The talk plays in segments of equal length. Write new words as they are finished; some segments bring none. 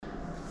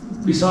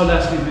We saw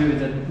last week maybe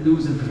that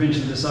losing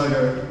provincial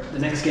decider, the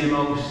next game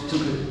out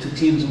took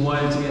teams a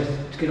while to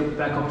get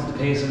back up to the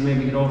pace and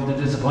maybe get over the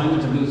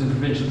disappointment of losing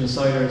provincial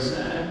deciders.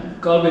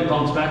 Galway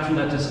bounced back from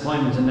that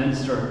disappointment in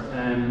Leinster.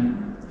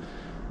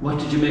 What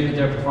did you make of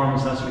their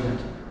performance last weekend?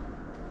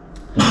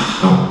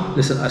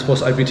 Listen, I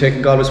suppose I'd be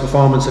taking Galway's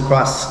performance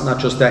across not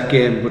just that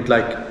game, but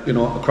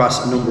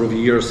across a number of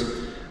years,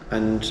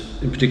 and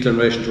in particular in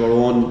relation to our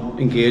own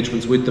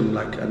engagements with them.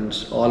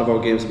 And all of our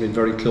games have been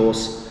very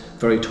close,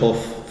 very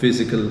tough,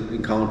 physical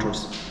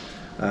encounters.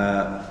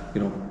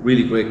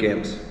 Really great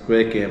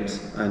games,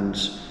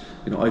 and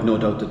I've no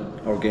doubt that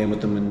our game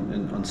with them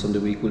on Sunday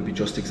week will be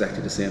just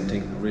exactly the same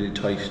thing. A really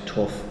tight,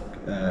 tough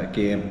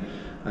game,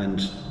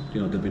 and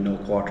there'll be no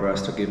quarter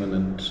after given,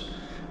 and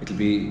it'll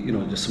be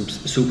there's some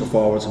super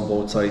forwards on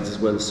both sides as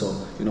well. So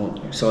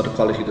you saw the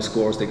quality of the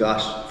scores they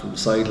got from the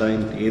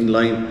sideline, the in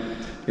line,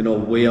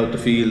 way out the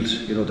field.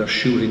 Their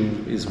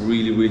shooting is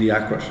really, really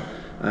accurate,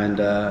 and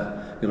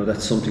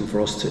that's something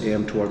for us to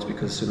aim towards,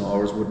 because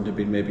ours wouldn't have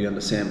been maybe on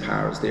the same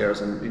par as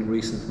theirs in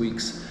recent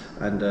weeks,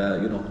 and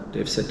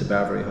they've set the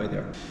bar very high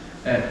there.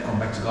 Going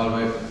back to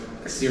Galway,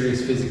 a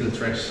serious physical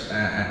threat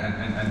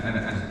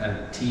and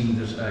a team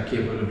that's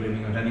capable of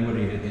living with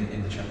anybody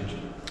in the championship.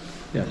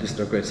 Yeah, this is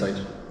their great side,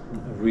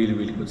 a really,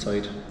 really good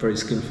side, very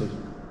skillful,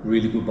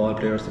 really good ball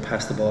players. They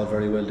pass the ball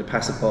very well, they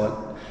pass the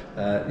ball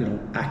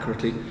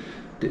accurately,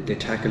 they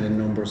tackle in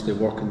numbers, they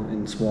work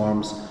in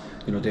swarms.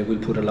 They will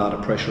put a lot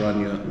of pressure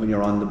on you when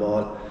you're on the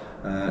ball.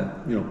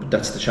 But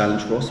that's the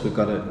challenge for us. We've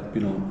got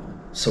to,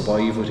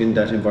 survive within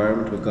that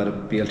environment. We've got to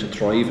be able to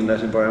thrive in that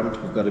environment.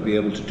 We've got to be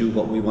able to do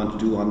what we want to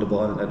do on the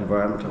ball in that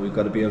environment, and we've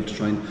got to be able to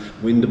try and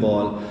win the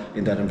ball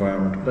in that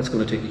environment. But that's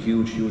going to take a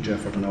huge, huge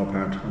effort on our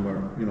part, and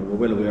we're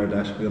well aware of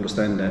that. We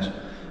understand that.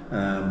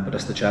 But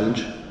that's the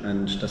challenge,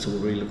 and that's what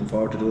we're really looking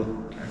forward to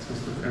doing. I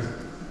suppose,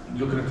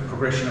 looking at the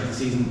progression of the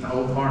season,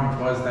 how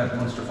important was that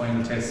Munster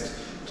final test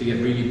to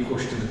get really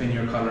pushed to the pin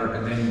your collar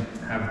and then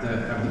have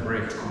the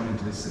break coming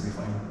into this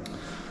semi-final?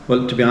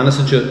 Well, to be honest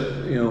with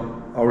you,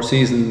 our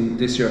season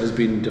this year has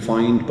been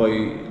defined by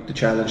the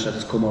challenge that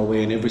has come our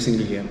way in every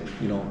single game.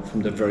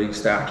 From the very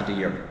start of the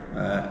year,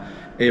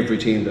 every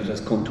team that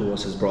has come to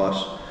us has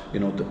brought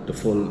the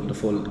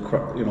full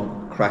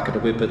crack of the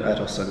whip at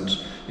us, and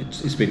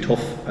it's been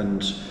tough.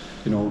 And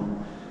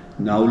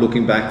now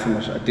looking back from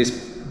it at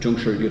this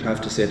juncture, you'd have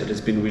to say that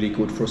it's been really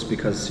good for us,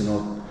 because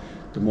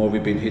the more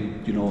we've been hit,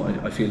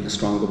 I feel the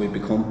stronger we've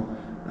become,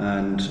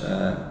 and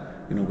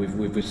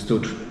we've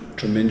withstood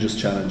tremendous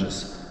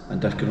challenges,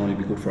 and that can only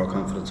be good for our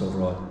confidence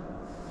overall.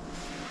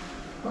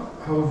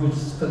 How have you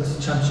felt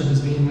the championship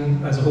has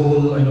been as a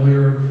whole? I know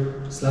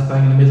you're slap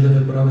bang in the middle of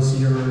it, but obviously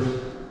you're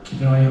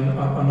keeping an eye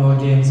on all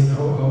games. And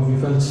how have you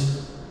felt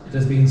it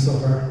has been so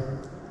far?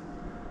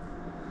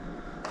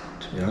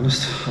 To be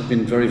honest, I've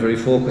been very, very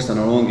focused on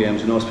our own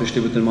games,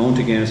 especially with the amount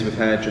of games we've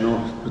had.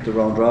 With the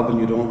round robin,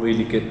 you don't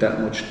really get that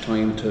much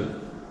time to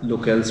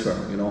look elsewhere,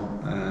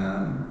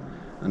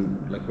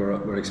 and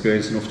we're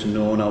experienced enough to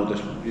know now that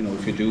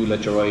if you do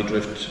let your eye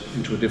drift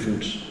into a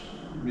different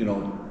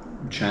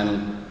channel,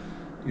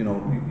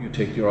 you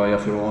take your eye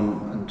off your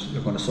own and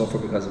you're going to suffer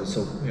because of it.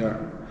 So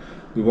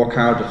we work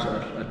hard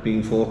at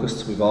being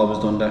focused. We've always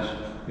done that.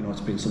 It's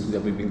been something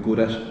that we've been good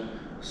at.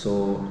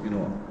 So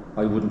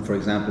I wouldn't, for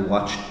example,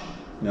 watch.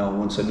 Now,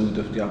 once I knew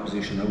the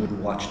opposition, I wouldn't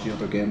watch the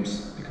other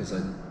games, because I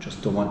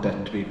just don't want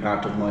that to be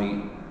part of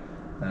my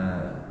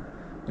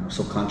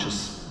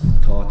subconscious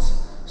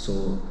thoughts.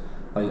 So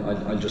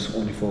I'll just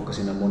only focus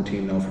in on one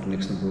team now for the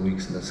next number of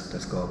weeks, and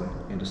that's Galway.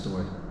 End of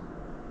story.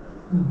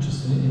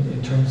 Just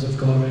in terms of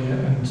Galway,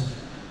 and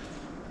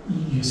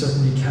you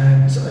certainly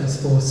can't, I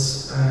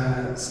suppose,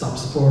 stop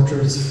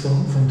supporters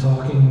from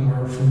talking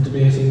or from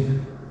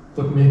debating,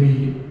 but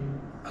maybe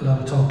a lot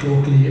of talk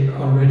locally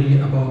already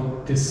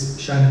about this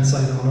Shannon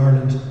side of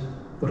All-Ireland,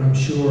 but I'm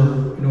sure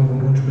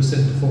 100%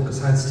 the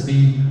focus has to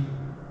be,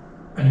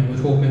 and you would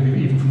hope maybe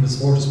even from the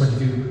supporters' point of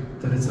view,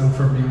 that it's now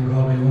firmly on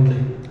Galway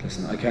only.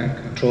 Listen, I can't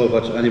control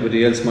what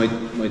anybody else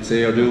might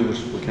say or do, but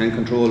we can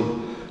control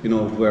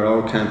where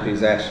our camp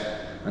is at,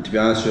 and to be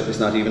honest with you, it's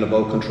not even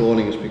about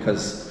controlling it,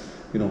 because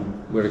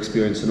we're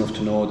experienced enough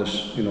to know that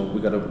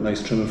we got a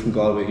nice trimming from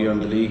Galway here in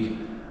the league,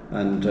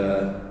 and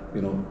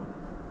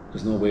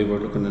there's no way we're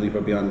looking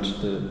anywhere beyond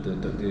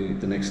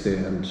the next day,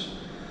 and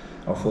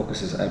our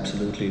focus is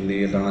absolutely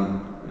nailed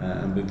on,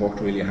 and we've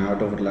worked really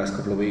hard over the last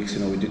couple of weeks.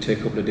 We did take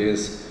a couple of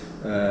days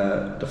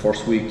the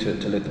first week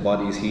to let the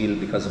bodies heal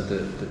because of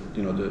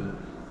the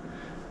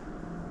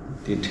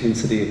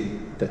intensity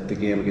that the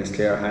game against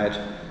Clare had.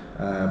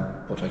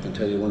 But I can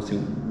tell you one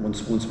thing: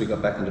 once we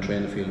got back in the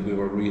training field, we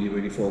were really,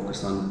 really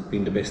focused on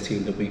being the best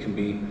team that we can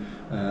be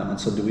on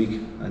Sunday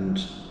week, and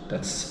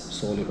that's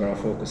solely where our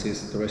focus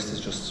is. The rest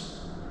is just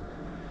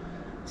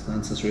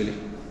nonsense, really.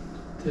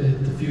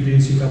 The few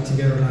days you got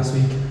together last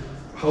week,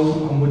 how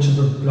much of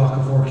a block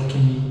of work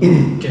can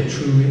you get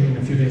through in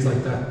a few days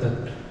like that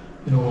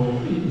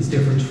is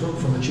different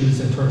from a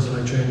Tuesday and Thursday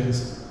night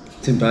trainings?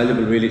 It's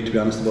invaluable, really, to be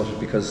honest about it,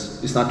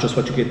 because it's not just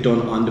what you get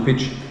done on the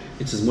pitch,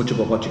 it's as much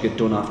about what you get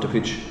done off the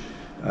pitch.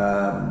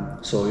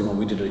 So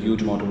we did a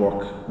huge amount of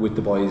work with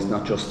the boys,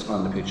 not just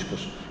on the pitch, but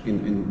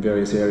in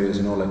various areas.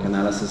 Like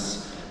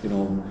analysis.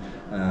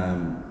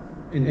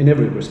 In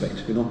every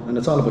respect. And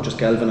it's all about just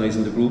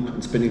galvanising the group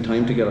and spending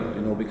time together.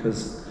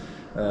 Because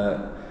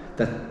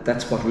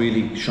that's what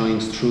really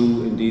shines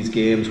through in these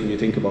games when you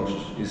think about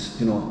it. Is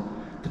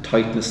the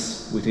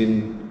tightness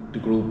within the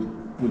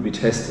group will be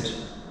tested.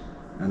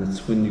 And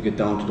it's when you get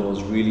down to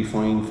those really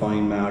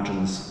fine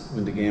margins,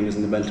 when the game is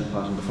in the melting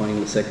pot and the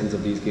final seconds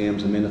of these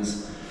games and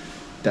minutes,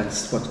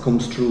 that's what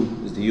comes through,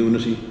 is the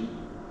unity,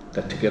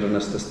 that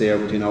togetherness that's there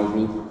within our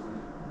group.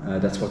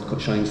 That's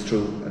what shines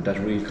through, and that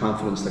real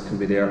confidence that can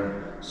be there.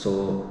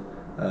 So,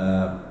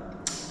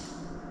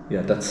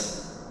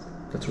 that's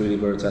really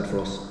where it's at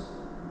for us.